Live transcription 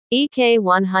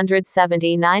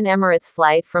EK179 Emirates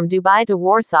flight from Dubai to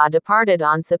Warsaw departed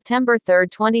on September 3,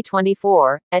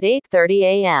 2024, at 8:30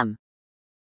 a.m.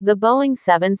 The Boeing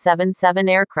 777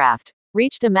 aircraft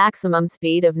reached a maximum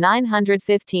speed of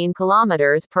 915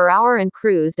 km per hour and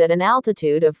cruised at an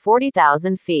altitude of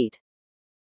 40,000 feet.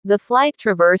 The flight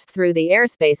traversed through the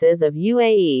airspaces of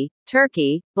UAE,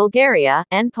 Turkey, Bulgaria,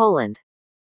 and Poland.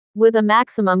 With a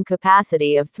maximum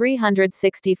capacity of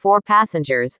 364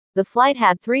 passengers, the flight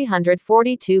had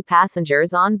 342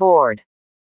 passengers on board.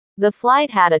 The flight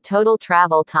had a total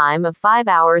travel time of 5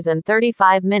 hours and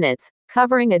 35 minutes,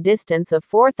 covering a distance of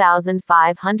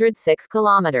 4,506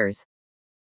 kilometers.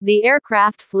 The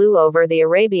aircraft flew over the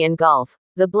Arabian Gulf,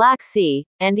 the Black Sea,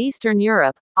 and Eastern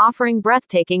Europe, offering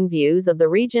breathtaking views of the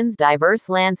region's diverse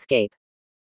landscape.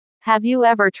 Have you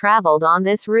ever traveled on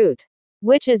this route?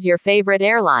 Which is your favorite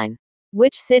airline?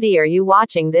 Which city are you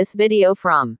watching this video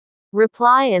from?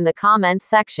 Reply in the comment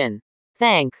section.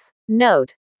 Thanks.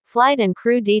 Note: flight and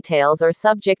crew details are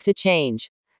subject to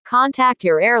change. Contact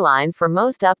your airline for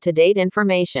most up-to-date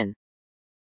information.